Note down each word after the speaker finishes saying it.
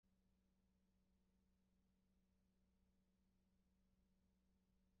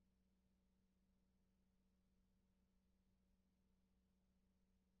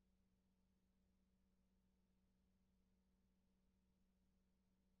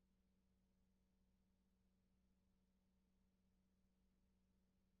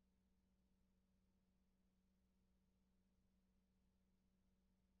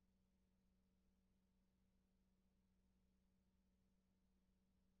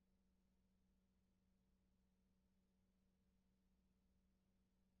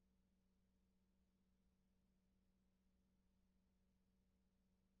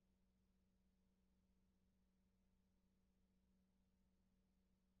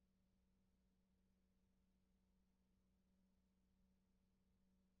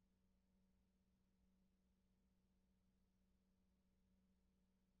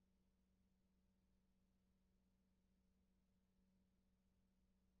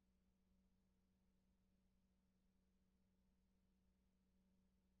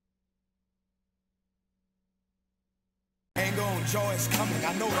Joy is coming.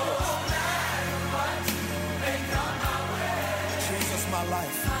 I know it is. Jesus, my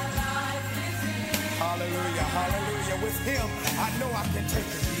life. Hallelujah, hallelujah. With him, I know I can take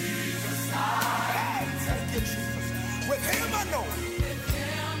it. Thank you, Jesus. With him, I know.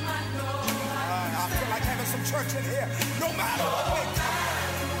 I feel like having some church in here. No matter what may come.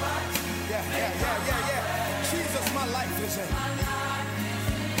 Yeah. Jesus, my life is in.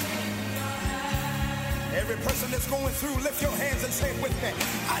 Every person that's going through, lift your hands and say it with me.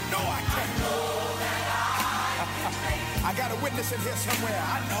 I know I can. I got a witness in here somewhere.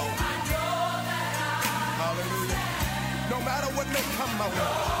 I know. Hallelujah. No matter what may come my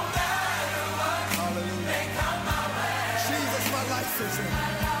way. Hallelujah. Jesus, my life is in.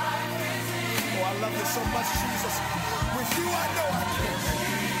 Oh, I love you so much, Jesus. With you, I know I can.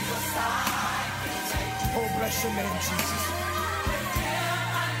 Oh, bless your name, Jesus.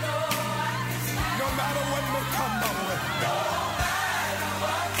 No matter what may come my way.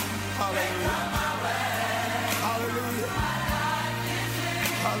 Hallelujah. Hallelujah.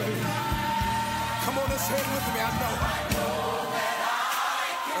 Hallelujah. Come on and say it with me. I know.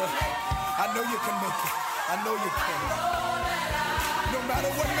 I know you can make it. I know you can. No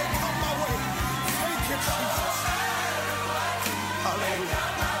matter what may come my way. Thank you, Jesus. Hallelujah.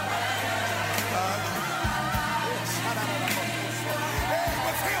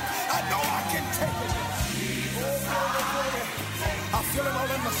 With him, I know I can take it. Oh, glory, glory. I feel it all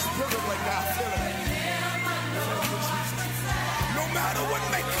in my spirit right now. I feel it. Thank you, Jesus. No matter what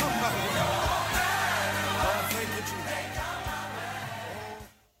may come my way. Oh, thank you, Jesus.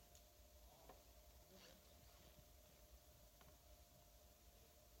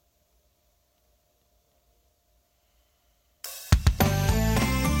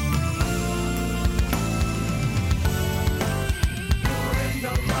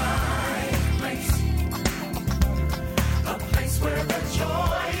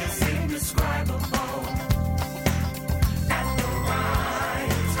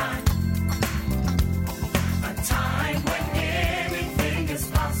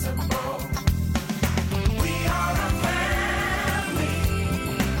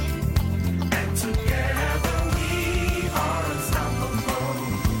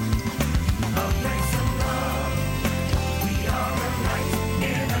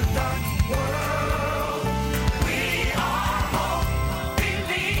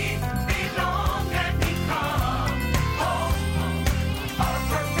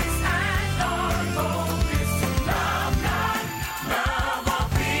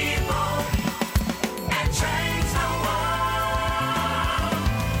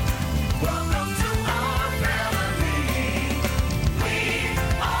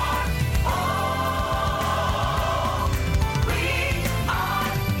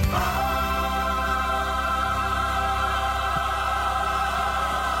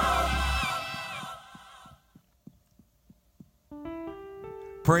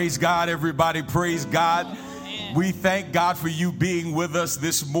 Praise God, everybody. Praise God. We thank God for you being with us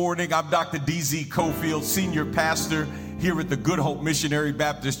this morning. I'm Dr. D.Z. Cofield, Senior Pastor here at the Good Hope Missionary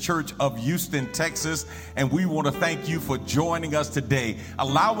Baptist Church of Houston, Texas. And we want to thank you for joining us today,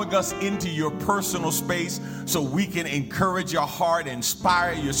 allowing us into your personal space so we can encourage your heart,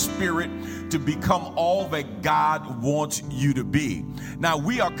 inspire your spirit to become all that God wants you to be. Now,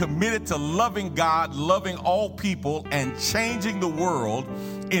 we are committed to loving God, loving all people, and changing the world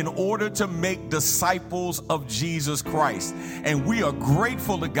in order to make disciples of Jesus Christ. And we are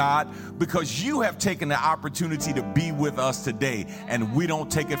grateful to God because you have taken the opportunity to be with us today, and we don't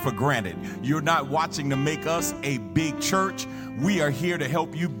take it for granted. You're not watching to make us a big church. We are here to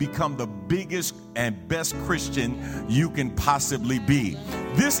help you become the biggest and best Christian you can possibly be.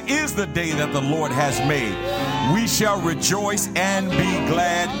 This is the day that the Lord has made. We shall rejoice and be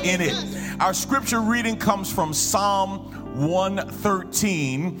glad in it. Our scripture reading comes from Psalm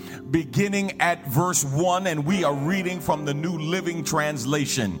 113, beginning at verse 1, and we are reading from the New Living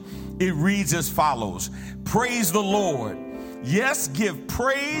Translation. It reads as follows: Praise the Lord. Yes, give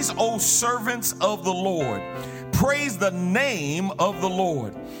praise, O servants of the Lord. Praise the name of the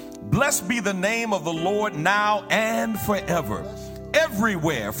Lord. Blessed be the name of the Lord now and forever.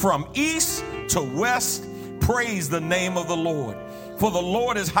 Everywhere from east to west, praise the name of the Lord. For the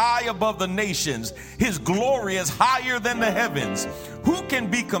Lord is high above the nations. His glory is higher than the heavens. Who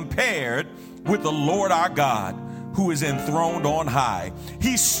can be compared with the Lord our God, who is enthroned on high?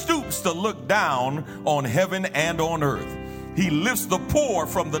 He stoops to look down on heaven and on earth. He lifts the poor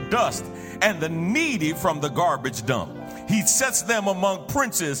from the dust and the needy from the garbage dump. He sets them among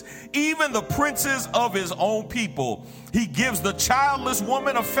princes, even the princes of his own people. He gives the childless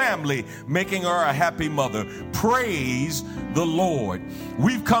woman a family, making her a happy mother. Praise the Lord.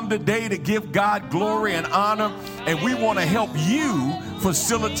 We've come today to give God glory and honor, and we want to help you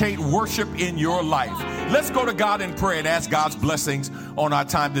facilitate worship in your life. Let's go to God in prayer and ask God's blessings on our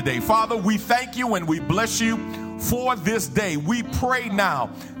time today. Father, we thank you and we bless you for this day. We pray now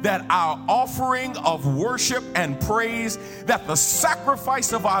that our offering of worship and praise, that the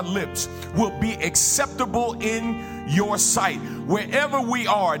sacrifice of our lips will be acceptable in your sight. Wherever we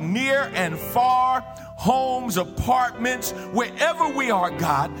are, near and far, homes, apartments, wherever we are,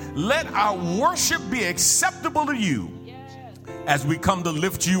 God, let our worship be acceptable to you as we come to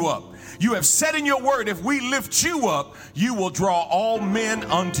lift you up. You have said in your word, if we lift you up, you will draw all men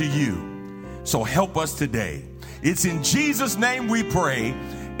unto you. So help us today. It's in Jesus' name we pray.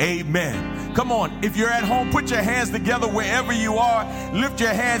 Amen. Come on, if you're at home, put your hands together wherever you are. Lift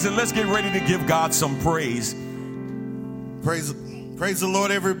your hands and let's get ready to give God some praise. Praise the Lord,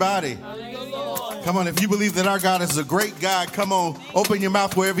 everybody. Come on, if you believe that our God is a great God, come on, open your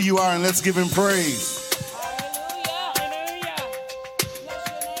mouth wherever you are and let's give him praise.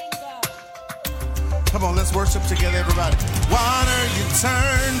 Come on, let's worship together, everybody. Water you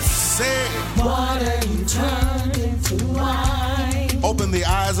turn, say. Water you turn into wine. Open the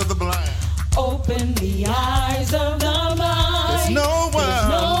eyes of the blind. Open the eyes of the blind. There's no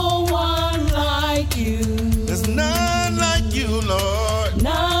one like you. There's none like you, Lord.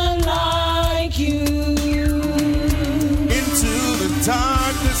 None like you. Into the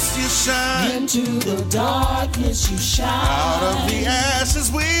darkness you shine. Into the darkness you shine. Out of the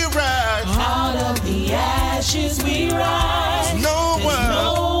ashes we rise. Out of the ashes we rise. There's no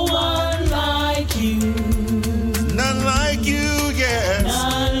one like you. None like you, yes.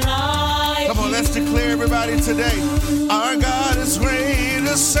 None like Come on, let's declare everybody today. Our God is great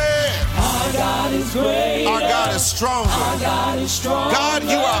to say. Our God is great. Our God is stronger. Our God is stronger. God,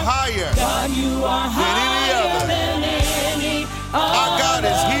 you are higher. God, you are higher than any other. Our God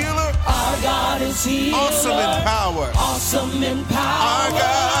is healer. Our God is healer. Awesome in power. Awesome in power. Our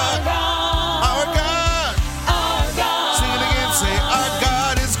God. Our God. Our God. Sing it again. Say, our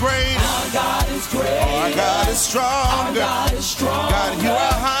God is great. Our God is great. Our God is stronger. Our God is stronger. God, you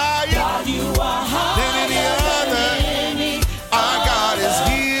are higher. God, you are higher than any other. Our God is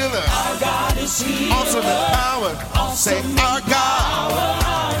healer. Our God is healer. Awesome in power. Say, our God.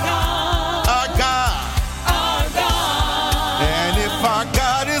 Our God. Our God. Our God. And if our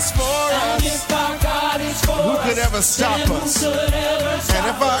God is for And us, if our God is for who us, could ever stop then who us? could ever stop And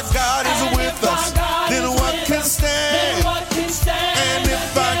if our God is And with if our us, God then is what with can us, stand? then what can stand? And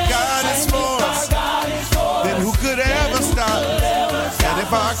if our God is for us, then who could ever stop us? And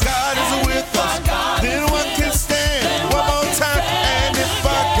if our God is with us, then what can stand? One more time. And if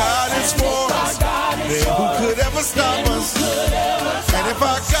our God is for us, then who could ever stop us? And if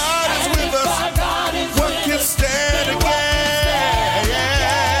our God is with us, what can stand again?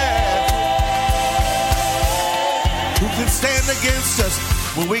 Who can stand against us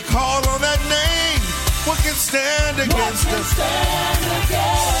when we call on that name? What can stand against us?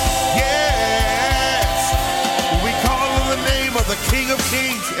 Yes. When we call on the name of the King of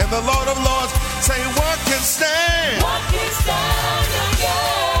Kings and the Lord of Lords, say, what can stand? What can stand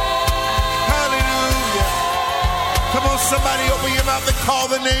again? Hallelujah. Come on, somebody open your mouth and call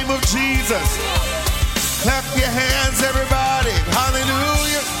the name of Jesus. Clap your hands, everybody.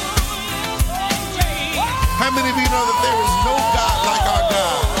 Hallelujah. How many of you know that there is no God like our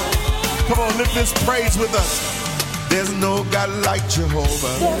God? Come on, lift this praise with us. There's no God like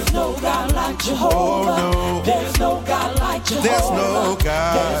Jehovah. There's no God like Jehovah. Oh, no. There's no God like Jehovah. There's no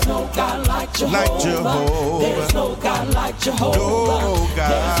God. There's no God like Jehovah. Like Jehovah. There's no God like Jehovah. No God.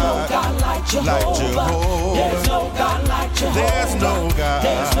 There's no God like Jehovah. Like Jehovah. There's no God like Jehovah. There's no God.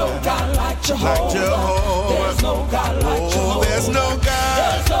 There's no God like Jehovah. Like Jehovah. There's no God like Jehovah. Oh, there's no God.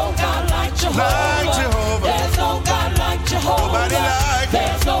 There's no God like Jehovah. Like Jehovah. There's no God like Jehovah. Nobody like it.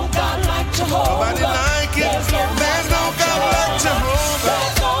 There's no God like Jehovah. Nobody like it. There's no God like Jehovah.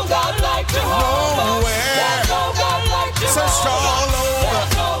 There's no God like Jehovah. Nowhere. There's no God like Jehovah. Searched all over.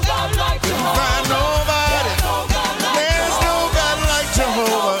 There's no God like Couldn't Jehovah. find nobody. There's no God like There's no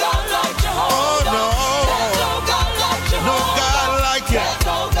Jehovah. God like Jehovah. Oh, no. There's no God like Jehovah. No God like it. There's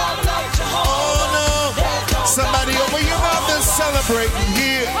no God like Jehovah. Oh, no. There's no Somebody God open your mouth and celebrate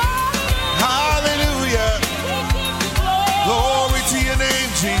here. Hallelujah. Glory to your name,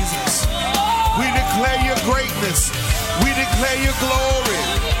 Jesus. We declare your greatness. We declare your glory.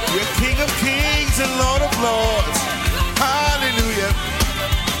 You're King of Kings and Lord of Lords. Hallelujah.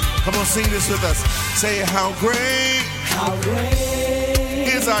 Come on, sing this with us. Say, how great How great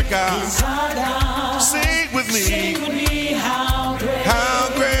is our God. is our God. Sing with me. Sing with me, how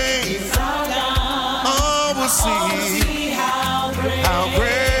great is our God. all will see. How great How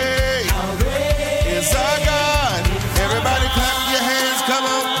great is our God. Everybody clap your hands. Come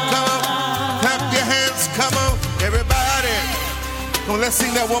on, come on. Clap your hands. Come on, everybody. Come on, let's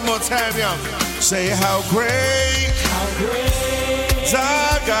sing that one more time, y'all. Say how great is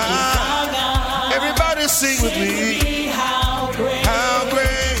our God. Everybody sing with me. How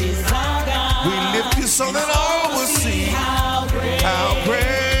great is our God. We lift you so that all will see. How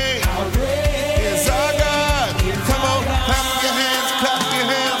great is our God. Come on, clap your hands, clap your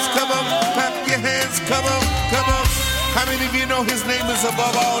hands. Come on, clap your hands. Come on, come on. How many of you know his name is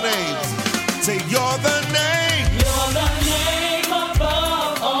above all names? Say, you're the name. You're the name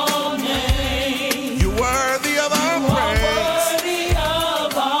above all names. You're worthy of our praise. Worthy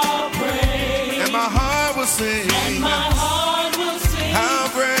of our praise. And my heart will sing. And my heart will sing. How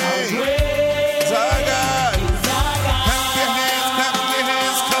great is our God. Clap your hands, clap your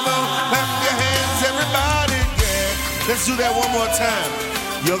hands. Come on, clap your hands, everybody. Yeah. Let's do that one more time.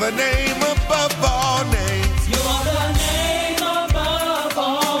 You're the name above all names. You're the name above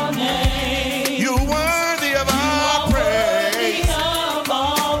all names. You're worthy of our praise.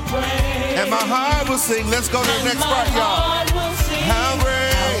 And my heart will sing. Let's go to the next part, y'all. How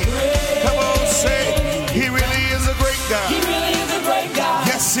great. Come on, say, he really is a great God. He really is a great God.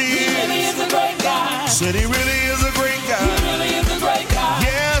 Yes, he He really is. is a great God. Said he really is a great He God. really is a great God.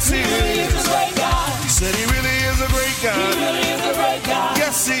 Yes, he He really is is. a great God. Said he really is a great He God. really is a great God.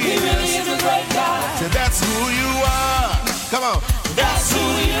 Yes, he He really is. is a great God. Said that's who you are. Come on. That's who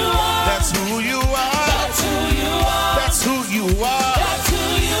you are. That's who you are. That's who you are. That's who you are. That's who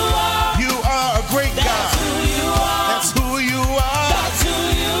you are. You are a great That's God. who you are. That's who you are. That's who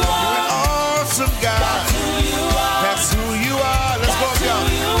you are. You're an awesome God. That's who you are. That's who you are. Let's go, That's y'all.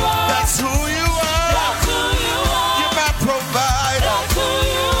 who you are. That's who you are. That's who you are. You're my provider. That's who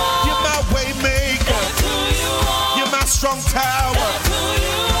you are. You're my way maker. That's who you are. You're my strong tower. That's who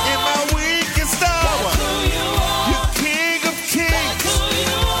you are. In my weakest hour. That's who you are. You're King of That's kings. who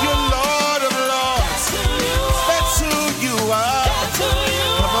you are. You're Lord of lords. That's who you are. That's who you are. That's who you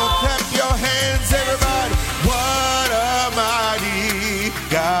Come on, are. clap your hands, everybody. What a mighty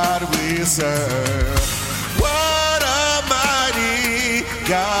God we serve. What a mighty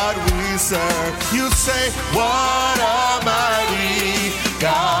God we serve. You say, what a mighty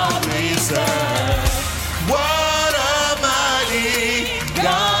God we serve. What a mighty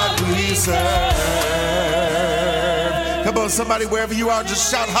God we serve. Come on, somebody, wherever you are,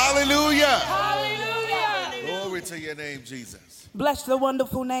 just shout hallelujah. Hallelujah. Glory to your name, Jesus. Bless the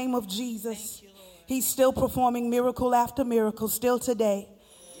wonderful name of Jesus. He's still performing miracle after miracle, still today.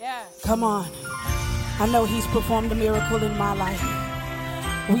 Come on. I know he's performed a miracle in my life.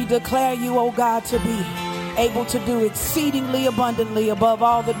 We declare you, oh God, to be able to do exceedingly abundantly above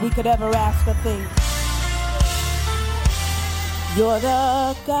all that we could ever ask or think. You're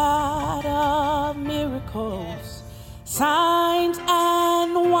the God of miracles, signs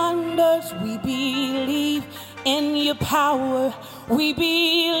and wonders. We believe in your power. We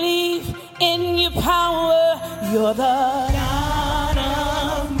believe in your power. You're the God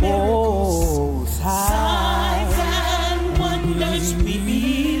of miracles, signs and wonders. We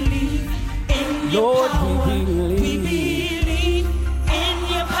believe in your Lord, power. we believe. We believe in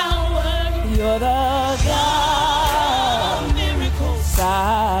your power. You're the God of miracles,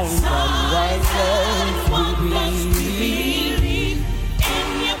 signs and wonders. We believe in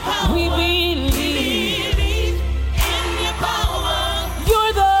your power. We believe. Believe in your power.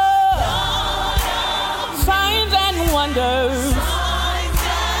 You're the God of signs and wonders. signs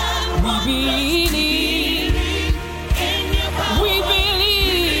and We wonders. believe. In your power. We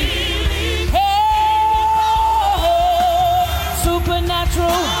believe. Hey,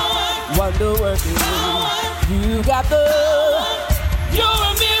 supernatural, wonder working. You got you're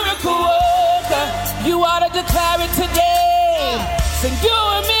a miracle worker. You ought to declare it today. Sing, you're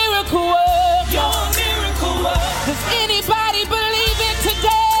a miracle worker. You're a miracle worker. Does anybody believe it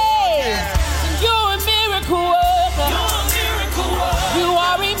today? Sing, you're a miracle worker. You're a miracle worker. You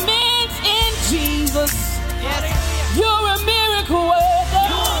are immense in Jesus. You're a miracle worker.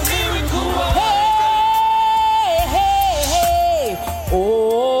 You're a miracle worker. Hey, hey, hey.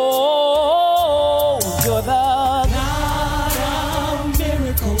 Oh, you're the God of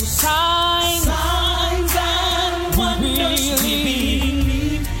miracles, signs. signs and wonders. We believe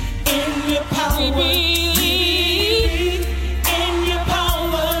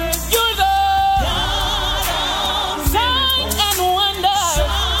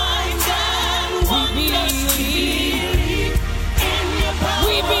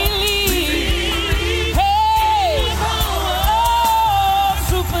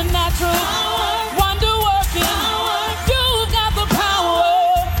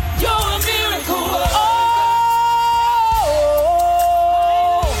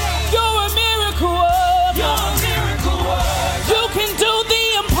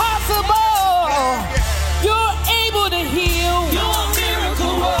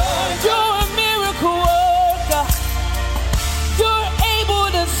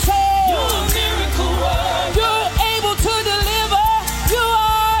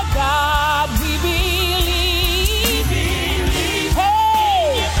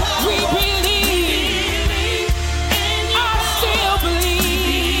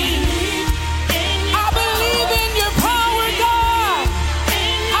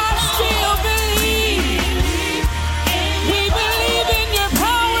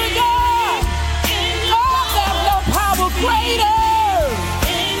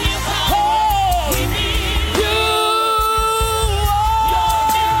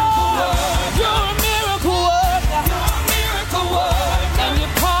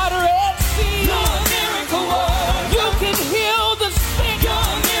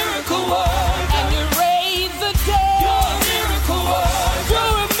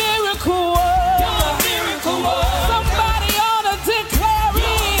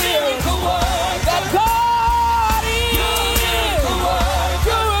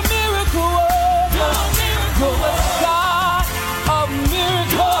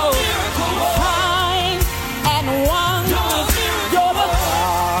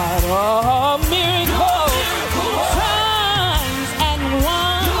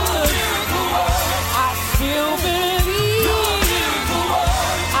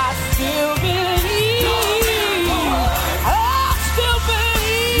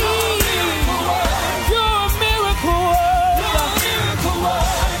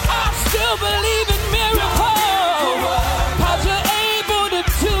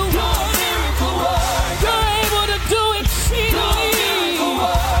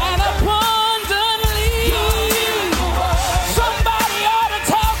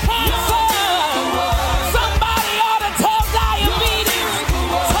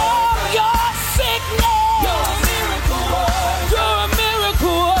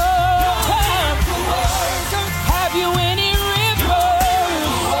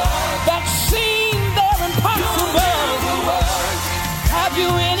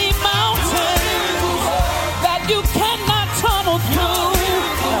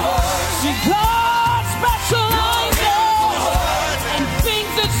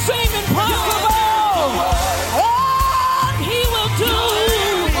seem impossible. And he will do.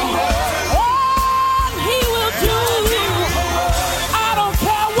 And he will do. I don't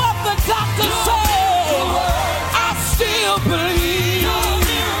care what the doctor says. I still believe.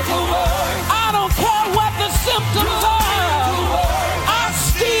 I don't care what the symptoms are. I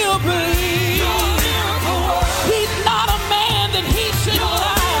still believe. He's not a man that he should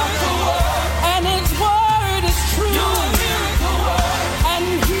lie. And his word is true. And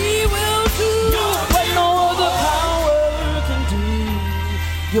he will do what no other power can do.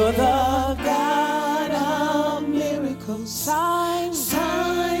 You're the God of miracles, signs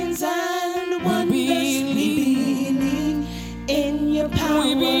and wonders. We believe in your power.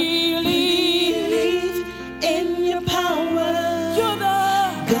 We believe in your power. You're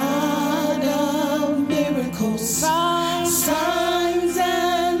the God of miracles, signs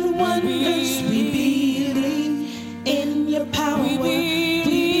and wonders. We believe in your power. We believe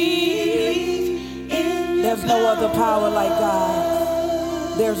in your There's no other power like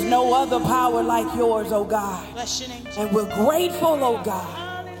God. There's no other power like yours, oh God. And we're grateful, oh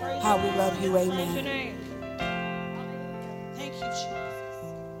God, how we love you. Amen. Thank you, Jesus.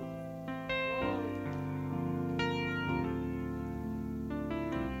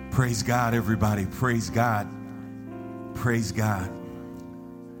 Praise God, everybody. Praise God. Praise God.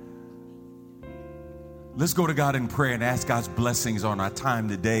 Let's go to God in prayer and ask God's blessings on our time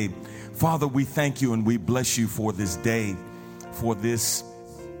today. Father, we thank you and we bless you for this day, for this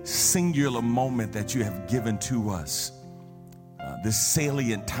singular moment that you have given to us, this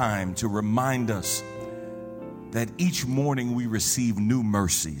salient time to remind us that each morning we receive new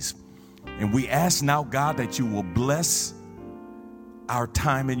mercies. And we ask now, God, that you will bless our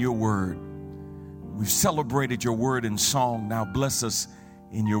time in your word. We've celebrated your word in song. Now bless us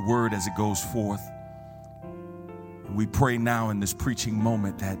in your word as it goes forth. And we pray now in this preaching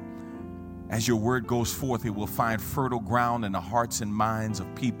moment that as your word goes forth, it will find fertile ground in the hearts and minds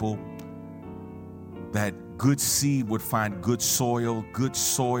of people, that good seed would find good soil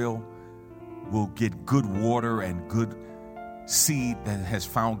will get good water, and good seed that has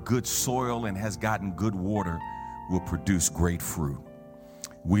found good soil and has gotten good water will produce great fruit.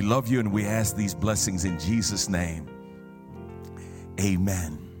 We love you and we ask these blessings in Jesus' name.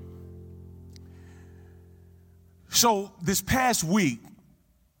 Amen. So this past week,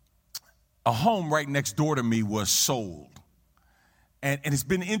 a home right next door to me was sold. And it's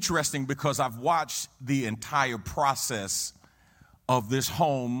been interesting because I've watched the entire process of this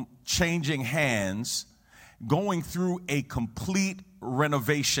home changing hands, going through a complete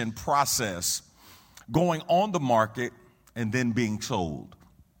renovation process, going on the market, and then being sold.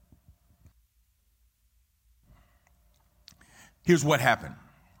 Here's what happened.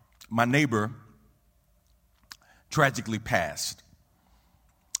 My neighbor tragically passed.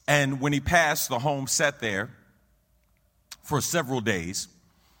 And when he passed, the home sat there for several days.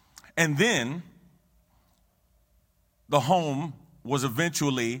 And then the home was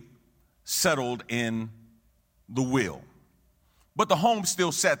eventually settled in the will. But the home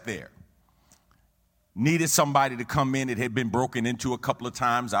still sat there. Needed somebody to come in. It had been broken into a couple of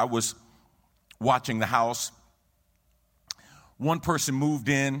times. I was watching the house. One person moved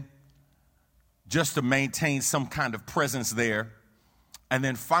in just to maintain some kind of presence there. And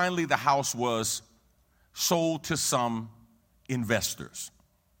then finally the house was sold to some investors.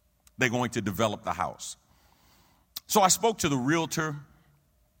 They're going to develop the house. So I spoke to the realtor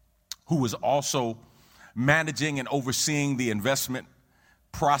who was also managing and overseeing the investment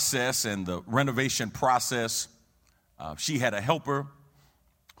process and the renovation process. She had a helper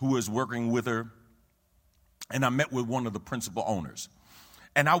who was working with her. And I met with one of the principal owners.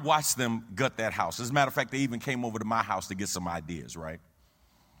 And I watched them gut that house. As a matter of fact, they even came over to my house to get some ideas, right?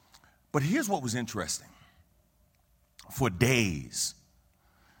 But here's what was interesting. For days,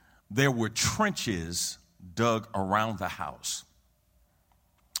 there were trenches dug around the house.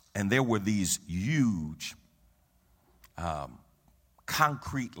 And there were these huge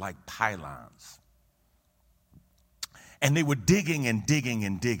concrete-like pylons. And they were digging and digging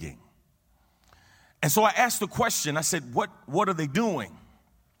and digging. And so I asked the question, I said, what are they doing?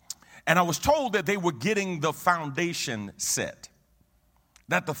 And I was told that they were getting the foundation set,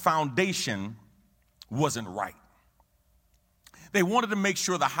 that the foundation wasn't right. They wanted to make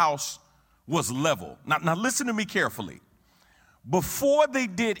sure the house was level. Now listen to me carefully. Before they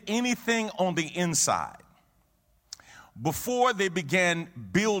did anything on the inside, before they began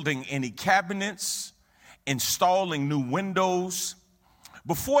building any cabinets, installing new windows,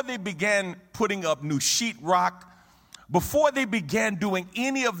 before they began putting up new sheetrock, before they began doing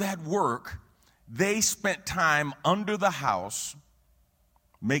any of that work, they spent time under the house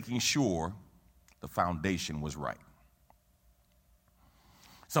making sure the foundation was right.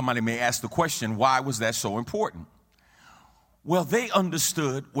 Somebody may ask the question, why was that so important? Well, they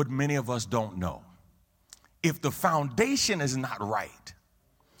understood what many of us don't know. If the foundation is not right,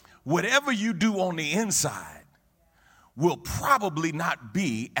 whatever you do on the inside will probably not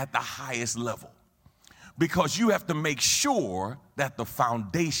be at the highest level, because you have to make sure that the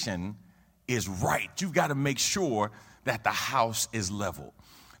foundation is right. You've got to make sure that the house is level.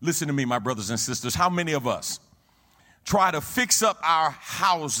 Listen to me, my brothers and sisters. How many of us try to fix up our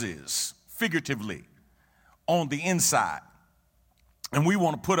houses figuratively on the inside, and we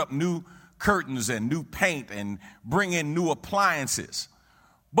want to put up new curtains and new paint and bring in new appliances?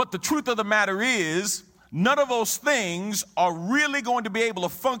 But the truth of the matter is, none of those things are really going to be able to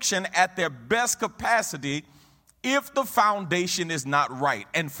function at their best capacity if the foundation is not right.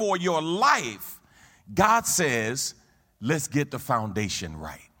 And for your life, God says, let's get the foundation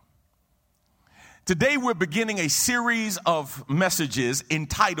right. Today, we're beginning a series of messages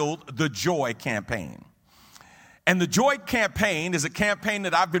entitled The Joy Campaign. And the Joy Campaign is a campaign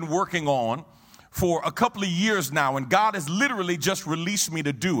that I've been working on for a couple of years now, and God has literally just released me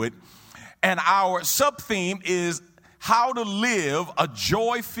to do it. And our sub-theme is how to live a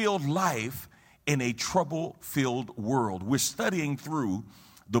joy-filled life in a trouble-filled world. We're studying through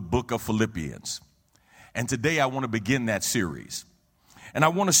the book of Philippians. And today I want to begin that series. And I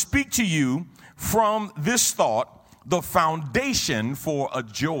want to speak to you from this thought, the foundation for a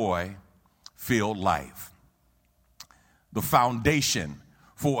joy-filled life. The foundation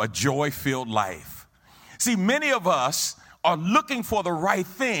for a joy-filled life. See, many of us are looking for the right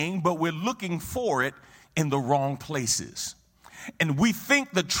thing, but we're looking for it in the wrong places. And we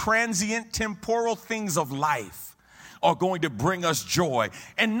think the transient, temporal things of life are going to bring us joy.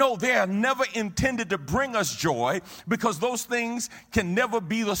 And no, they are never intended to bring us joy, because those things can never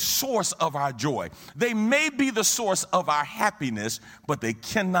be the source of our joy. They may be the source of our happiness, but they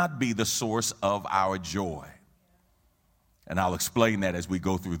cannot be the source of our joy. And I'll explain that as we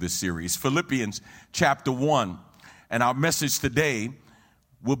go through this series. Philippians chapter 1. And our message today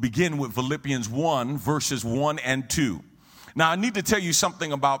will begin with Philippians 1, verses 1 and 2. Now, I need to tell you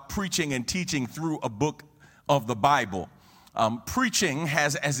something about preaching and teaching through a book of the Bible. Preaching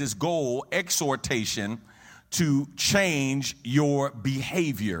has as its goal exhortation to change your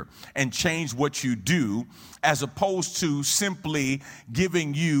behavior and change what you do, as opposed to simply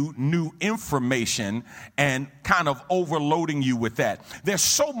giving you new information and kind of overloading you with that. There's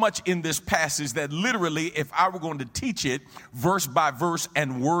so much in this passage that literally, if I were going to teach it verse by verse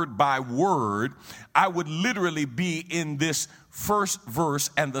and word by word, I would literally be in this first verse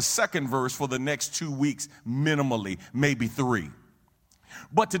and the second verse for the next 2 weeks minimally, maybe 3.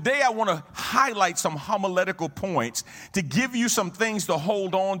 But today I want to highlight some homiletical points to give you some things to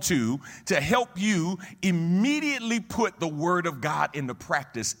hold on to help you immediately put the word of God into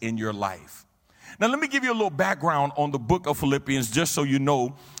practice in your life. Now, let me give you a little background on the book of Philippians, just so you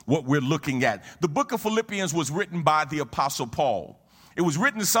know what we're looking at. The book of Philippians was written by the Apostle Paul. It was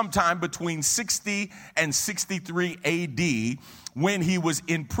written sometime between 60 and 63 AD when he was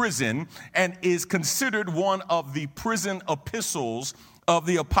in prison, and is considered one of the prison epistles of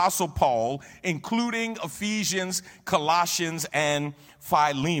the Apostle Paul, including Ephesians, Colossians, and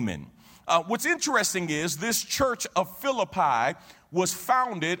Philemon. What's interesting is this church of Philippi was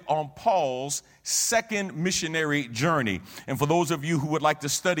founded on Paul's second missionary journey. And for those of you who would like to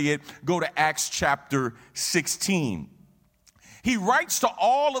study it, go to Acts chapter 16. He writes to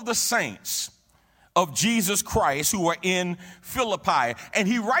all of the saints of Jesus Christ who are in Philippi. And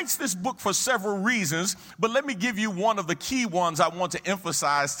he writes this book for several reasons, but let me give you one of the key ones I want to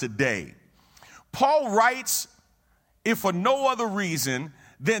emphasize today. Paul writes, if for no other reason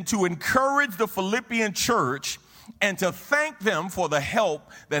than to encourage the Philippian church and to thank them for the help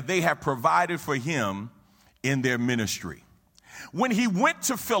that they have provided for him in their ministry. When he went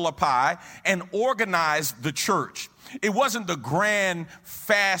to Philippi and organized the church, it wasn't the grand,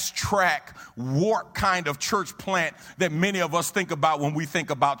 fast-track, warp kind of church plant that many of us think about when we think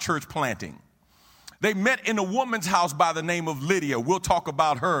about church planting. They met in a woman's house by the name of Lydia. We'll talk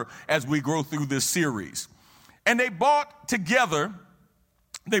about her as we go through this series. And they brought together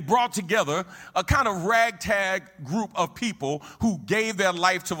a kind of ragtag group of people who gave their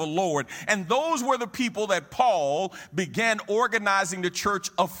life to the Lord. And those were the people that Paul began organizing the church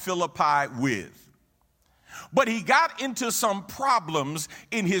of Philippi with. But he got into some problems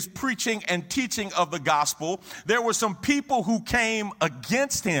in his preaching and teaching of the gospel. There were some people who came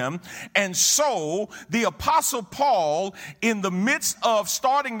against him. And so the Apostle Paul, in the midst of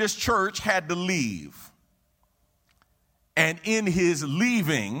starting this church, had to leave. And in his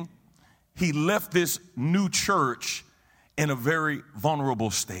leaving, he left this new church in a very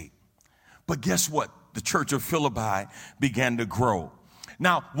vulnerable state. But guess what? The church of Philippi began to grow.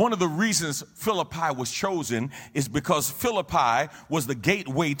 Now, one of the reasons Philippi was chosen is because Philippi was the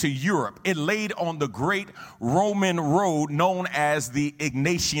gateway to Europe. It laid on the great Roman road known as the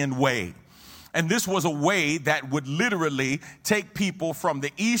Egnatian Way. And this was a way that would literally take people from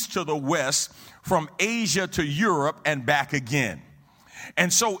the east to the west, from Asia to Europe and back again.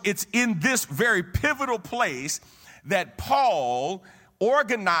 And so it's in this very pivotal place that Paul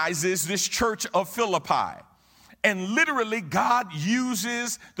organizes this church of Philippi. And literally, God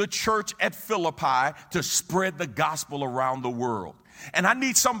uses the church at Philippi to spread the gospel around the world. And I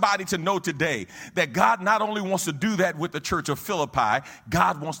need somebody to know today that God not only wants to do that with the church of Philippi,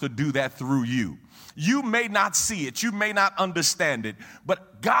 God wants to do that through you. You may not see it, you may not understand it,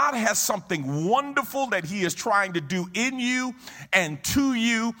 but God has something wonderful that he is trying to do in you and to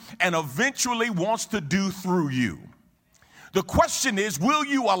you and eventually wants to do through you. The question is, will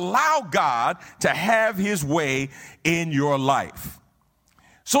you allow God to have his way in your life?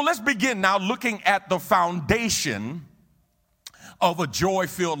 So let's begin now looking at the foundation of a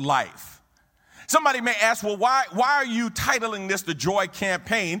joy-filled life. Somebody may ask, well, why are you titling this the Joy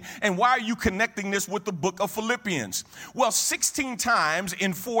Campaign, and why are you connecting this with the book of Philippians? Well, 16 times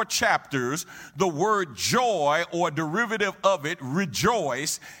in 4 chapters, the word joy, or derivative of it,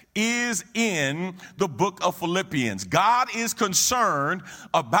 rejoice, is in the book of Philippians. God is concerned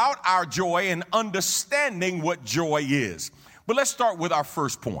about our joy and understanding what joy is. But let's start with our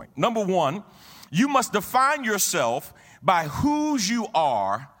first point. Number 1, you must define yourself by whose you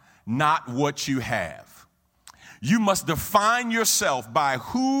are, not what you have. You must define yourself by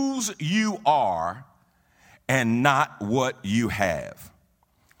whose you are and not what you have.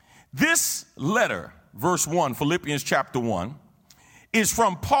 This letter, verse 1, Philippians chapter 1, is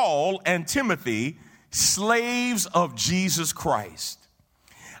from Paul and Timothy, slaves of Jesus Christ.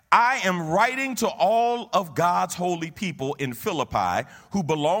 I am writing to all of God's holy people in Philippi who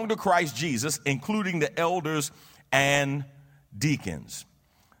belong to Christ Jesus, including the elders and deacons.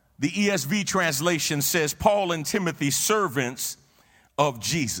 The ESV translation says, Paul and Timothy, servants of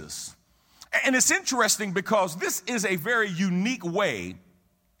Jesus. And it's interesting because this is a very unique way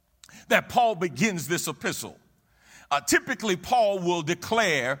that Paul begins this epistle. Typically, Paul will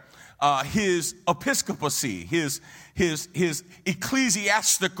declare his episcopacy, his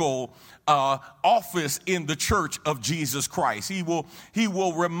ecclesiastical office in the church of Jesus Christ. He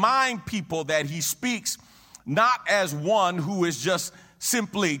will remind people that he speaks not as one who is just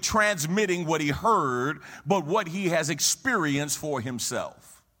simply transmitting what he heard, but what he has experienced for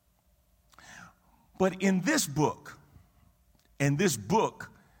himself. But in this book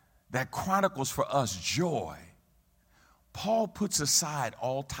that chronicles for us joy, Paul puts aside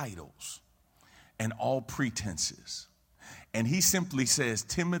all titles and all pretenses. And he simply says,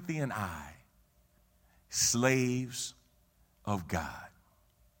 Timothy and I, slaves of God,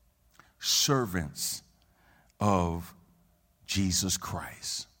 servants of Jesus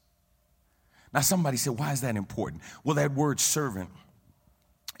Christ. Now, somebody said, why is that important? Well, that word servant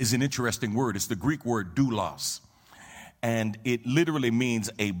is an interesting word. It's the Greek word doulos, and it literally means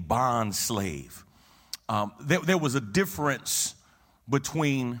a bond slave. There was a difference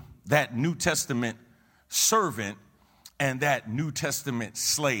between that New Testament servant and that New Testament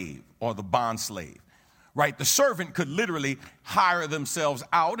slave, or the bond slave. Right? The servant could literally hire themselves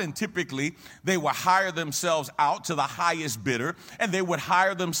out, and typically they would hire themselves out to the highest bidder, and they would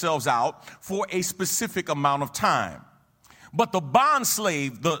hire themselves out for a specific amount of time. But the bond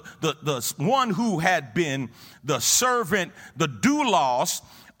slave, the one who had been the servant, the doulos,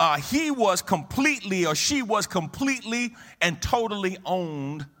 he was completely, or she was completely and totally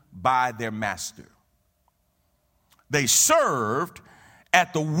owned by their master. They served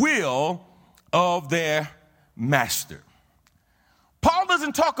at the will of their master. Paul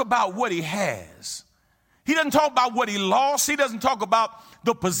doesn't talk about what he has. He doesn't talk about what he lost. He doesn't talk about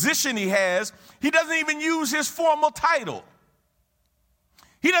the position he has. He doesn't even use his formal title.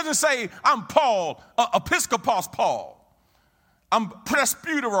 He doesn't say, I'm Paul, Episcopos Paul. I'm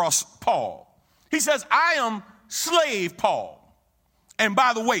Presbyteros Paul. He says, I am slave Paul. And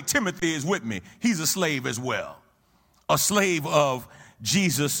by the way, Timothy is with me. He's a slave as well. A slave of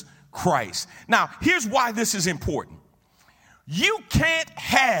Jesus Christ. Now, here's why this is important. You can't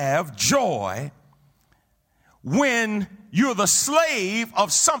have joy when you're the slave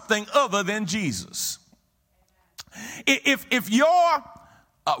of something other than Jesus. If your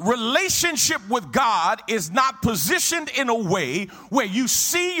relationship with God is not positioned in a way where you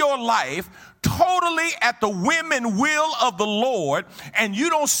see your life totally at the whim and will of the Lord, and you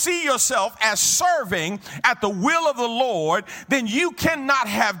don't see yourself as serving at the will of the Lord, then you cannot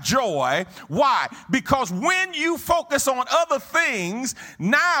have joy. Why? Because when you focus on other things,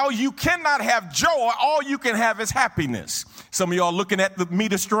 now you cannot have joy. All you can have is happiness. Some of y'all looking at me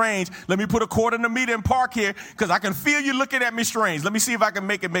strange. Let me put a quarter in the meter and park here, because I can feel you looking at me strange. Let me see if I can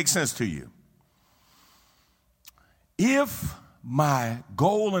make it make sense to you. If my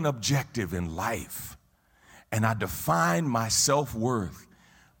goal and objective in life, and I define my self-worth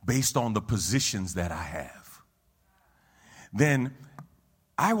based on the positions that I have, then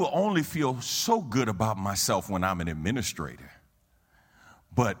I will only feel so good about myself when I'm an administrator.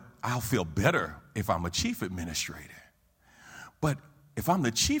 But I'll feel better if I'm a chief administrator. But if I'm the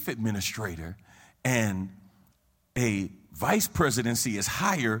chief administrator and a vice presidency is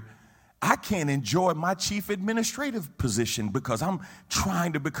higher, I can't enjoy my chief administrative position because I'm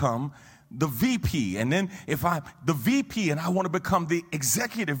trying to become the VP. And then if I'm the VP and I want to become the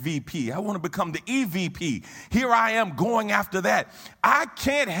executive VP, I want to become the EVP. Here I am going after that. I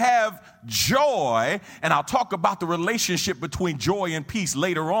can't have joy, and I'll talk about the relationship between joy and peace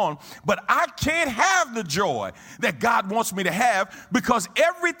later on, but I can't have the joy that God wants me to have because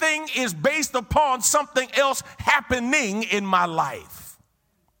everything is based upon something else happening in my life.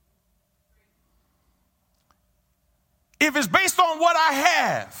 If it's based on what I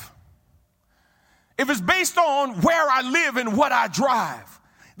have, if it's based on where I live and what I drive,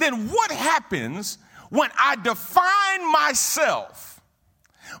 then what happens when I define myself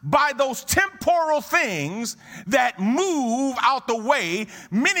by those temporal things that move out the way,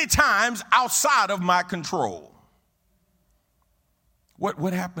 many times outside of my control?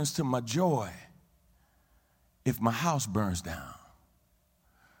 What happens to my joy if my house burns down?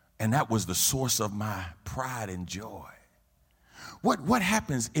 And that was the source of my pride and joy. What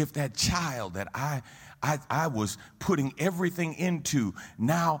happens if that child that I was putting everything into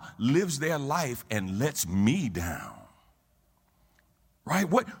now lives their life and lets me down? Right?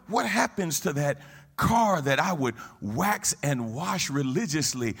 What happens to that car that I would wax and wash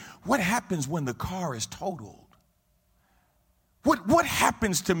religiously? What happens when the car is totaled? What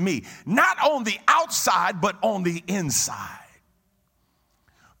happens to me? Not on the outside, but on the inside.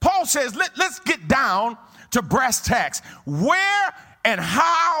 Paul says, let's get down to brass tacks. Where and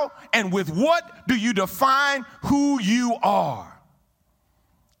how and with what do you define who you are?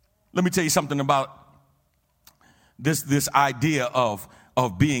 Let me tell you something about this idea of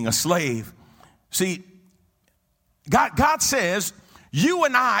being a slave. See, God says, you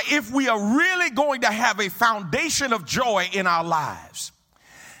and I, if we are really going to have a foundation of joy in our lives,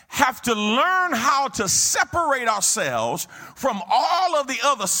 have to learn how to separate ourselves from all of the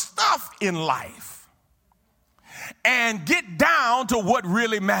other stuff in life and get down to what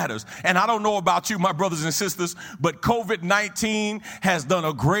really matters. And I don't know about you, my brothers and sisters, but COVID-19 has done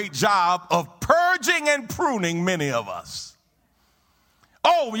a great job of purging and pruning many of us.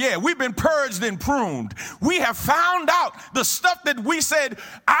 Oh, yeah, we've been purged and pruned. We have found out the stuff that we said,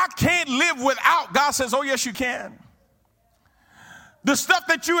 I can't live without. God says, oh, yes, you can. The stuff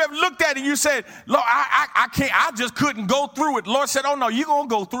that you have looked at and you said, Lord, I can't, I just couldn't go through it. Lord said, oh, no, you're going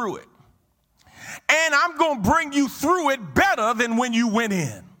to go through it. And I'm going to bring you through it better than when you went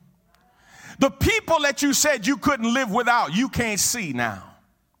in. The people that you said you couldn't live without, you can't see now.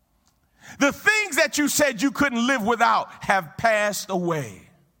 The things that you said you couldn't live without have passed away.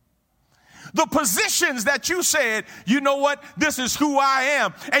 The positions that you said, you know what, this is who I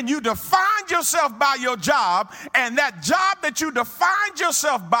am, and you defined yourself by your job, and that job that you defined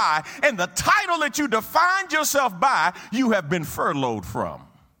yourself by and the title that you defined yourself by, you have been furloughed from.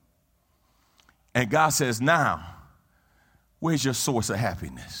 And God says, now, where's your source of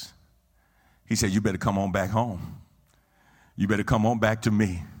happiness? He said, you better come on back home. You better come on back to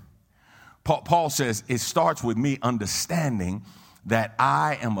me. Paul says it starts with me understanding that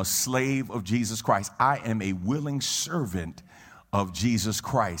I am a slave of Jesus Christ. I am a willing servant of Jesus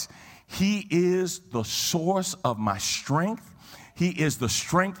Christ. He is the source of my strength. He is the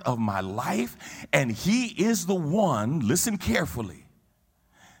strength of my life. And he is the one, listen carefully,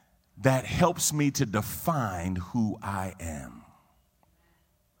 that helps me to define who I am.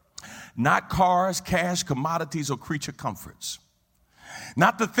 Not cars, cash, commodities, or creature comforts.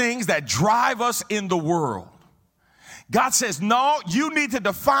 Not the things that drive us in the world. God says, no, you need to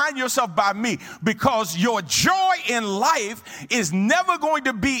define yourself by me, because your joy in life is never going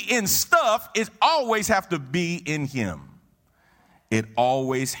to be in stuff. It always has to be in him. It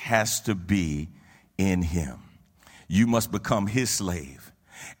always has to be in him. You must become his slave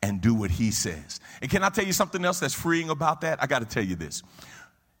and do what he says. And can I tell you something else that's freeing about that? I got to tell you this.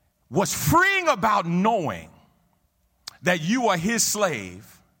 What's freeing about knowing that you are his slave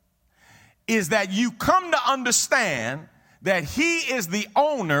is that you come to understand that he is the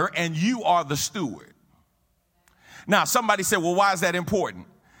owner and you are the steward. Now, somebody said, well, why is that important?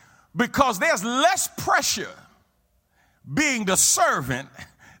 Because there's less pressure being the servant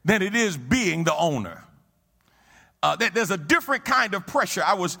than it is being the owner. There's a different kind of pressure.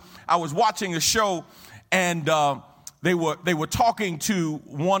 I was watching a show, and they were talking to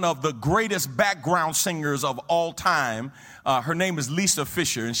one of the greatest background singers of all time. Her name is Lisa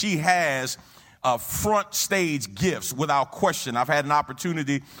Fisher, and she has front stage gifts without question. I've had an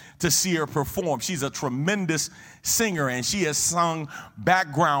opportunity to see her perform. She's a tremendous singer, and she has sung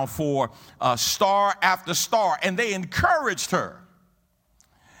background for star after star, and they encouraged her.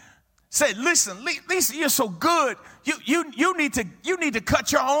 Said, listen, Lisa, you're so good. You need to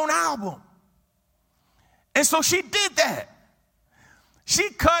cut your own album. And so she did that. She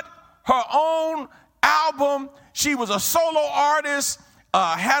cut her own album. She was a solo artist,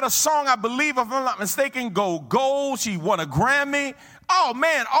 had a song, I believe, if I'm not mistaken, go gold. She won a Grammy. Oh,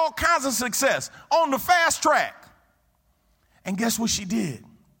 man, all kinds of success on the fast track. And guess what she did?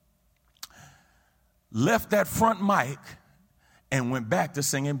 Left that front mic and went back to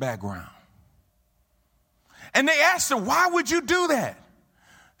singing background. And they asked her, why would you do that?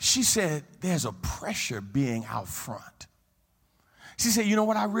 She said, there's a pressure being out front. She said, you know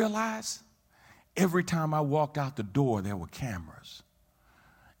what I realized? Every time I walked out the door, there were cameras.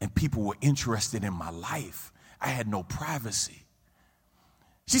 And people were interested in my life. I had no privacy.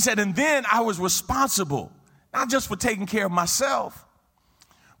 She said, and then I was responsible, not just for taking care of myself,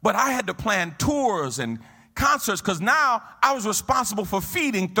 but I had to plan tours and concerts because now I was responsible for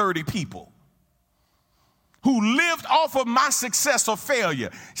feeding 30 people who lived off of my success or failure.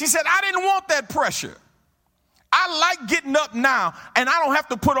 She said, I didn't want that pressure. I like getting up now and I don't have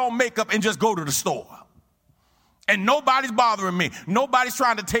to put on makeup and just go to the store. And nobody's bothering me. Nobody's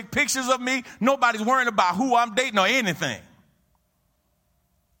trying to take pictures of me. Nobody's worrying about who I'm dating or anything.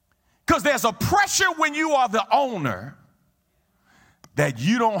 Because there's a pressure when you are the owner that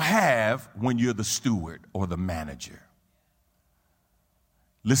you don't have when you're the steward or the manager.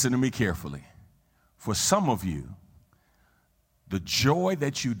 Listen to me carefully. For some of you, the joy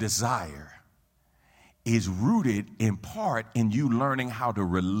that you desire is rooted in part in you learning how to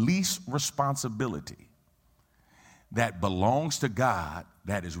release responsibility that belongs to God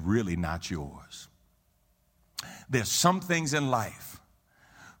that is really not yours. There's some things in life,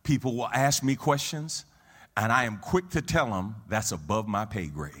 people will ask me questions, and I am quick to tell them that's above my pay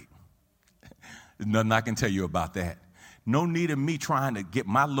grade. There's nothing I can tell you about that. No need of me trying to get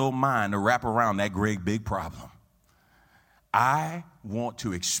my little mind to wrap around that great big problem. I want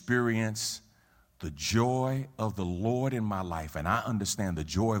to experience the joy of the Lord in my life, and I understand the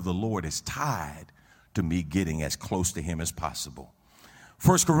joy of the Lord is tied to me getting as close to him as possible.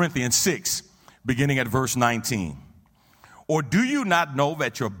 1 Corinthians 6, beginning at verse 19. Or do you not know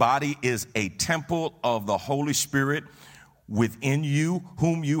that your body is a temple of the Holy Spirit within you,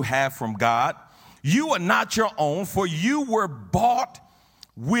 whom you have from God? You are not your own, for you were bought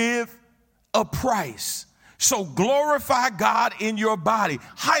with a price. So glorify God in your body.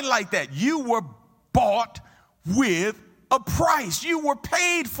 Highlight that. You were bought with a price. You were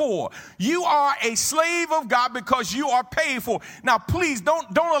paid for. You are a slave of God because you are paid for. Now, please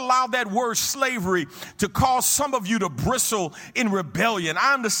don't allow that word slavery to cause some of you to bristle in rebellion.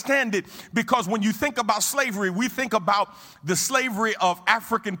 I understand it because when you think about slavery, we think about the slavery of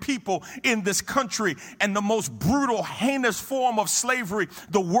African people in this country, and the most brutal, heinous form of slavery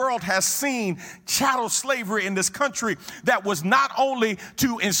the world has seen, chattel slavery in this country, that was not only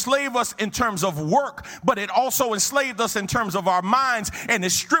to enslave us in terms of work, but it also enslaved us in terms of our minds, and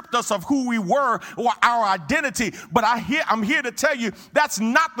it stripped us of who we were or our identity. But I'm here to tell you that's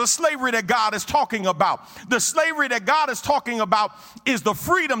not the slavery that God is talking about. The slavery that God is talking about is the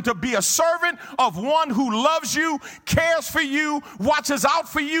freedom to be a servant of one who loves you, cares for you, watches out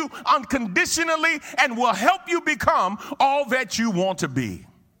for you unconditionally, and will help you become all that you want to be.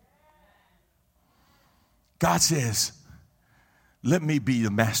 God says, let me be the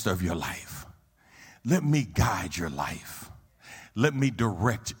master of your life. Let me guide your life. Let me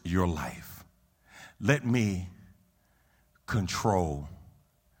direct your life. Let me control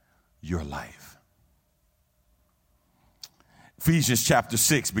your life. Ephesians chapter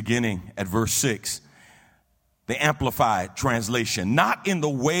 6, beginning at verse 6, the Amplified translation. Not in the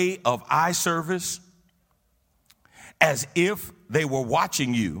way of eye service, as if they were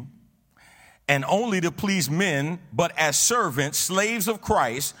watching you, and only to please men, but as servants, slaves of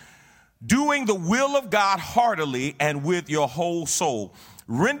Christ, doing the will of God heartily and with your whole soul,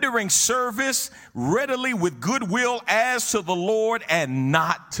 rendering service readily with goodwill as to the Lord and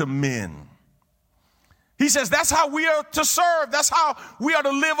not to men. He says that's how we are to serve. That's how we are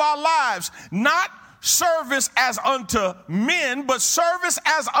to live our lives. Not service as unto men, but service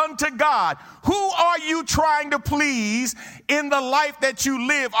as unto God. Who are you trying to please in the life that you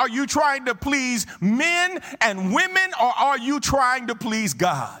live? Are you trying to please men and women, or are you trying to please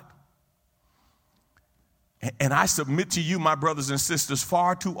God? And I submit to you, my brothers and sisters,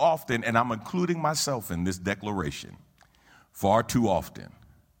 far too often, and I'm including myself in this declaration, far too often,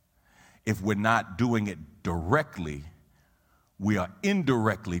 if we're not doing it directly, we are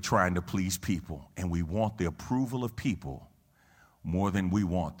indirectly trying to please people, and we want the approval of people more than we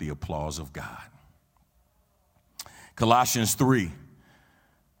want the applause of God. Colossians 3,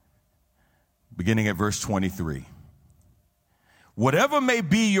 beginning at verse 23. Whatever may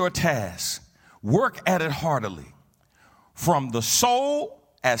be your task, work at it heartily, from the soul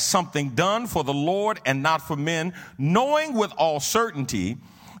as something done for the Lord and not for men, knowing with all certainty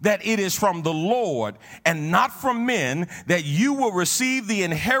that it is from the Lord and not from men that you will receive the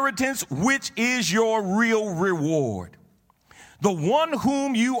inheritance, which is your real reward. The one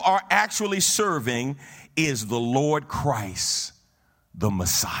whom you are actually serving is the Lord Christ, the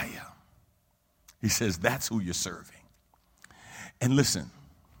Messiah. He says that's who you're serving. And listen,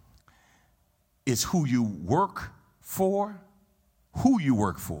 it's who you work for,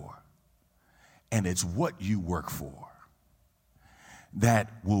 and it's what you work for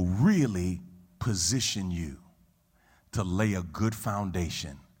that will really position you to lay a good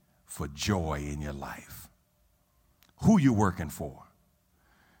foundation for joy in your life. Who you working for?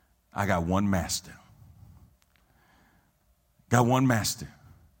 I got one master. Got one master.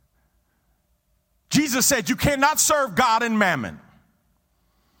 Jesus said you cannot serve God and mammon.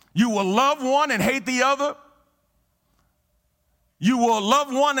 You will love one and hate the other. You will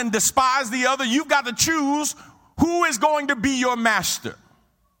love one and despise the other. You've got to choose who is going to be your master.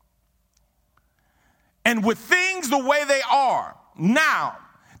 And with things the way they are now,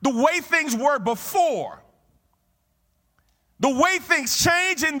 the way things were before, the way things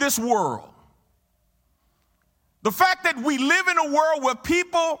change in this world, the fact that we live in a world where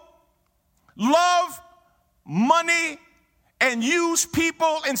people love money and use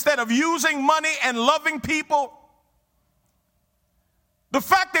people instead of using money and loving people. The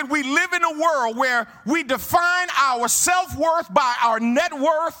fact that we live in a world where we define our self-worth by our net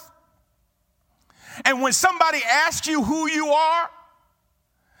worth. And when somebody asks you who you are,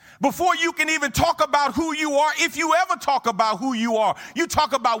 before you can even talk about who you are, if you ever talk about who you are, you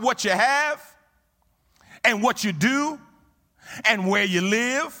talk about what you have and what you do and where you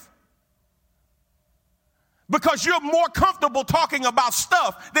live. Because you're more comfortable talking about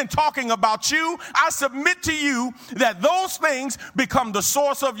stuff than talking about you. I submit to you that those things become the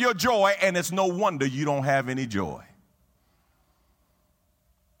source of your joy, and it's no wonder you don't have any joy.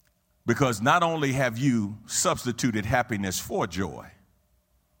 Because not only have you substituted happiness for joy,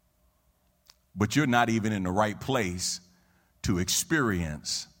 but you're not even in the right place to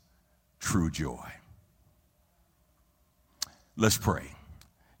experience true joy. Let's pray.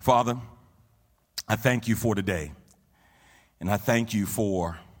 Father, I thank you for today, and I thank you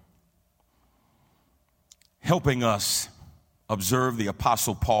for helping us observe the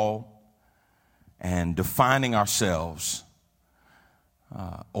Apostle Paul and defining ourselves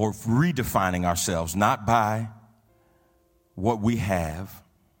or redefining ourselves, not by what we have,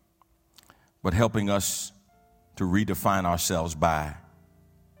 but helping us to redefine ourselves by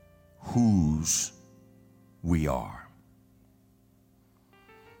whose we are.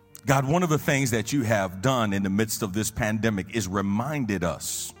 God, one of the things that you have done in the midst of this pandemic is reminded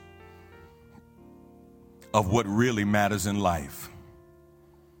us of what really matters in life.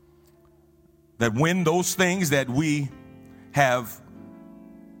 That when those things that we have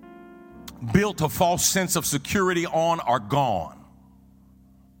built a false sense of security on are gone,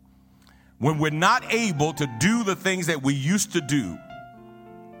 when we're not able to do the things that we used to do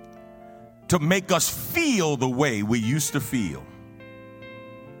to make us feel the way we used to feel,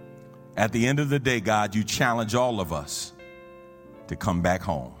 at the end of the day, God, you challenge all of us to come back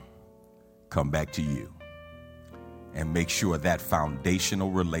home, come back to you, and make sure that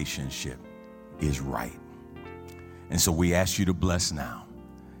foundational relationship is right. And so we ask you to bless now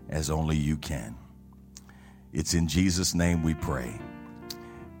as only you can. It's in Jesus' name we pray.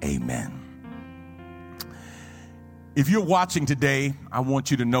 Amen. If you're watching today, I want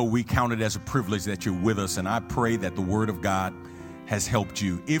you to know we count it as a privilege that you're with us, and I pray that the Word of God has helped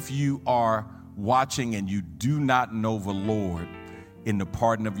you. If you are watching and you do not know the Lord in the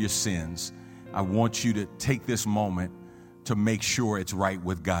pardon of your sins, I want you to take this moment to make sure it's right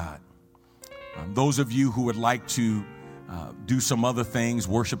with God. Those of you who would like to do some other things,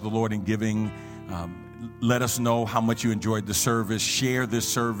 worship the Lord in giving, let us know how much you enjoyed the service. Share this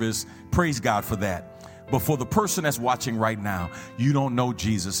service. Praise God for that. But for the person that's watching right now, you don't know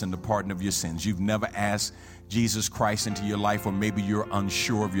Jesus and the pardon of your sins. You've never asked Jesus Christ into your life, or maybe you're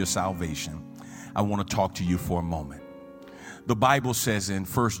unsure of your salvation. I want to talk to you for a moment. The Bible says in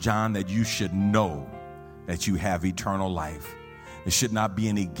 1 John that you should know that you have eternal life. There should not be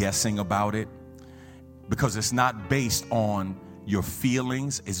any guessing about it, because it's not based on your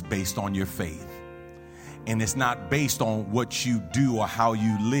feelings, it's based on your faith. And it's not based on what you do or how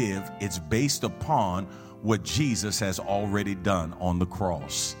you live, it's based upon what Jesus has already done on the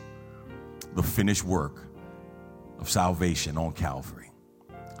cross, the finished work of salvation on Calvary.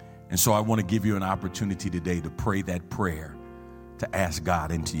 And so I want to give you an opportunity today to pray that prayer, to ask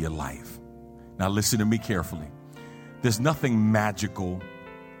God into your life. Now listen to me carefully. There's nothing magical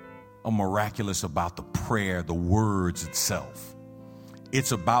or miraculous about the prayer, the words itself.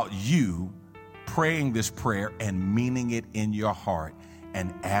 It's about you praying this prayer and meaning it in your heart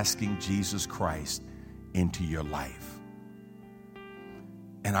and asking Jesus Christ into your life.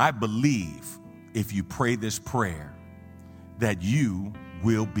 And I believe if you pray this prayer that you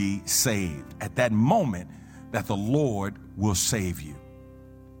will be saved. At that moment that the Lord will save you.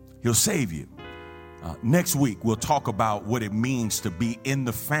 He'll save you. Next week, we'll talk about what it means to be in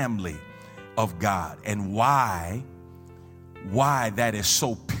the family of God and why that is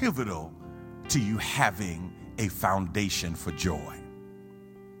so pivotal to you having a foundation for joy.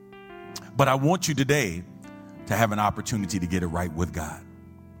 But I want you today to have an opportunity to get it right with God.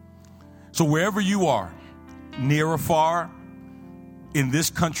 So wherever you are, near or far, in this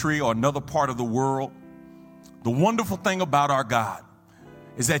country or another part of the world, the wonderful thing about our God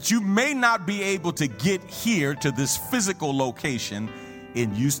is that you may not be able to get here to this physical location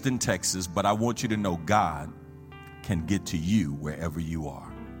in Houston, Texas, but I want you to know God can get to you wherever you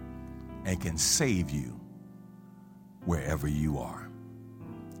are and can save you wherever you are.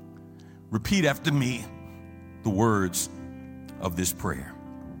 Repeat after me the words of this prayer.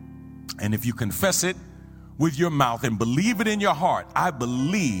 And if you confess it with your mouth and believe it in your heart, I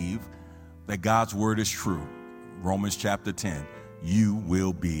believe that God's word is true. Romans chapter 10, you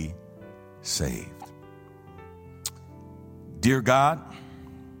will be saved. Dear God,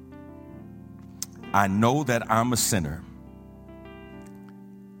 I know that I'm a sinner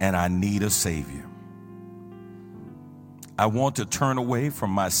and I need a Savior. I want to turn away from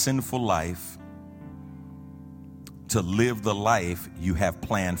my sinful life to live the life you have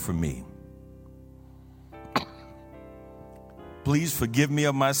planned for me. Please forgive me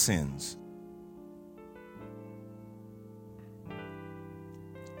of my sins.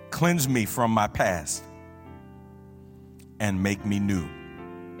 Cleanse me from my past and make me new.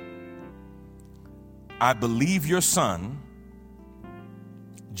 I believe your Son,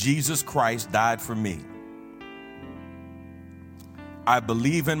 Jesus Christ, died for me. I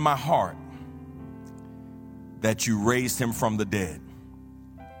believe in my heart that you raised him from the dead.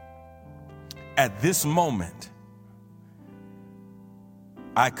 At this moment,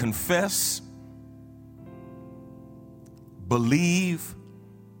 I confess, believe,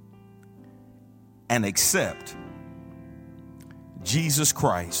 and accept Jesus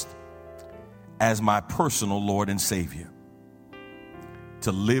Christ as my personal Lord and Savior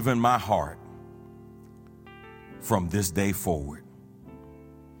to live in my heart from this day forward.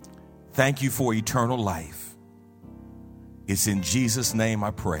 Thank you for eternal life. It's in Jesus' name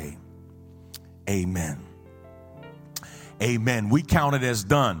I pray. Amen. Amen. We count it as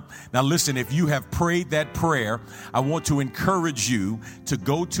done. Now listen, if you have prayed that prayer, I want to encourage you to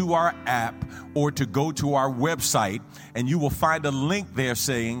go to our app or to go to our website, and you will find a link there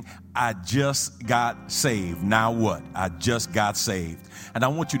saying, I just got saved. Now what? I just got saved. And I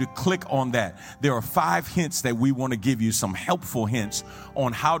want you to click on that. There are 5 hints that we want to give you, some helpful hints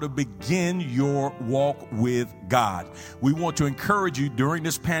on how to begin your walk with God. We want to encourage you during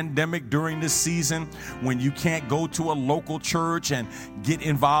this pandemic, during this season, when you can't go to a local church and get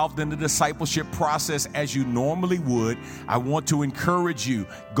involved in the discipleship process as you normally would. I want to encourage you,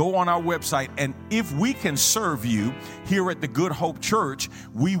 go on our website, and if we can serve you here at the Good Hope Church,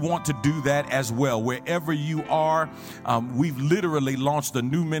 we want to do that as well. Wherever you are, we've literally launched a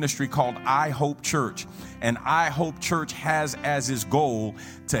new ministry called I Hope Church. And I Hope Church has as its goal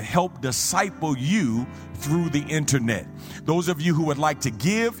to help disciple you through the internet. Those of you who would like to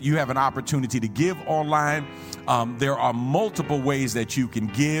give, you have an opportunity to give online. There are multiple ways that you can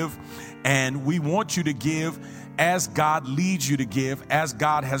give, and we want you to give as God leads you to give, as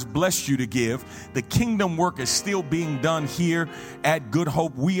God has blessed you to give. The kingdom work is still being done here at Good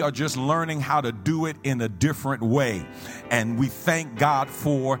Hope. We are just learning how to do it in a different way. And we thank God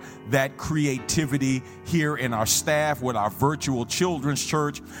for that creativity here in our staff with our virtual children's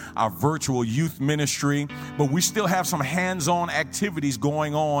church, our virtual youth ministry. But we still have some hands-on activities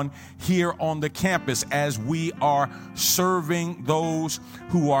going on here on the campus as we are serving those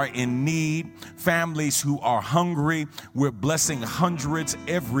who are in need, families who are hungry. We're blessing hundreds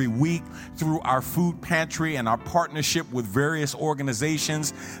every week through our food pantry and our partnership with various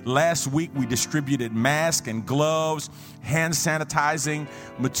organizations. Last week, we distributed masks and gloves, hand sanitizing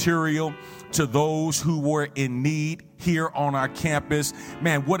material to those who were in need here on our campus.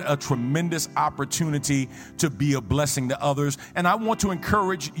 Man, what a tremendous opportunity to be a blessing to others. And I want to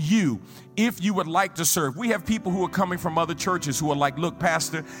encourage you, if you would like to serve. We have people who are coming from other churches who are like, look,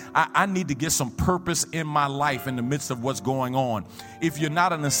 Pastor, I need to get some purpose in my life in the midst of what's going on. If you're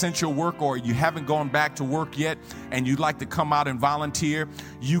not an essential worker or you haven't gone back to work yet and you'd like to come out and volunteer,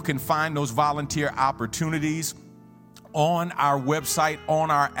 you can find those volunteer opportunities on our website,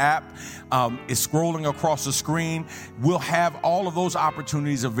 on our app. It's scrolling across the screen. We'll have all of those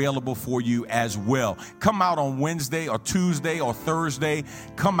opportunities available for you as well. Come out on Wednesday or Tuesday or Thursday.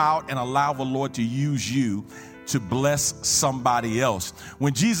 Come out and allow the Lord to use you to bless somebody else.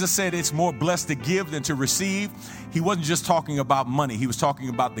 When Jesus said it's more blessed to give than to receive, he wasn't just talking about money. He was talking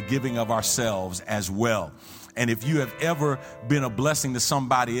about the giving of ourselves as well. And if you have ever been a blessing to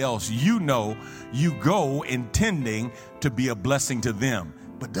somebody else, you know you go intending to be a blessing to them.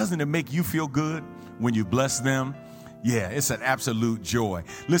 But doesn't it make you feel good when you bless them? Yeah, it's an absolute joy.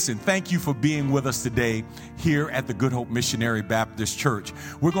 Listen, thank you for being with us today here at the Good Hope Missionary Baptist Church.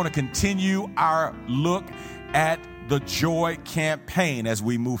 We're going to continue our look at the Joy Campaign as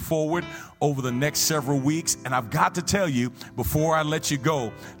we move forward over the next several weeks. And I've got to tell you, before I let you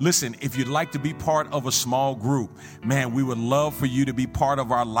go, listen, if you'd like to be part of a small group, man, we would love for you to be part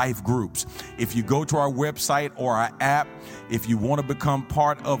of our life groups. If you go to our website or our app, if you want to become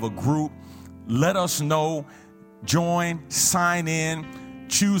part of a group, let us know. Join, sign in,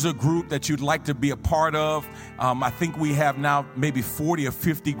 choose a group that you'd like to be a part of. I think we have now maybe 40 or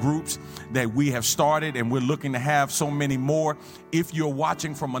 50 groups that we have started, and we're looking to have so many more. If you're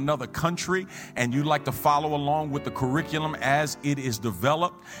watching from another country and you'd like to follow along with the curriculum as it is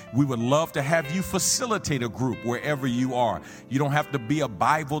developed, we would love to have you facilitate a group wherever you are. You don't have to be a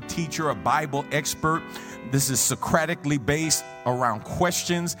Bible teacher, a Bible expert. This is Socratically based around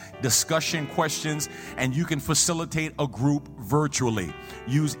questions, discussion questions, and you can facilitate a group virtually.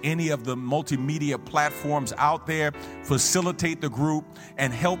 Use any of the multimedia platforms out there, facilitate the group,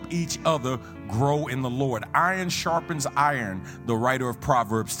 and help each other grow in the Lord. Iron sharpens iron, the writer of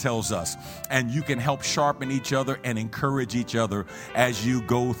Proverbs tells us, and you can help sharpen each other and encourage each other as you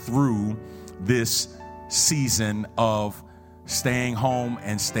go through this season of staying home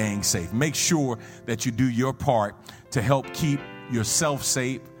and staying safe. Make sure that you do your part to help keep yourself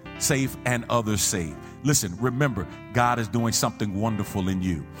safe and others safe. Listen, remember, God is doing something wonderful in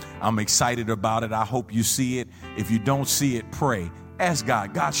you. I'm excited about it. I hope you see it. If you don't see it, pray. Ask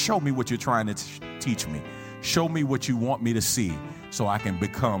God, God, show me what you're trying to teach me. Show me what you want me to see so I can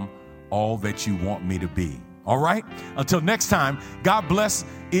become all that you want me to be. All right? Until next time, God bless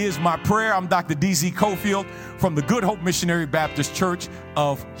is my prayer. I'm Dr. D.Z. Cofield from the Good Hope Missionary Baptist Church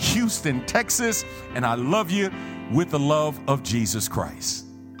of Houston, Texas, and I love you with the love of Jesus Christ.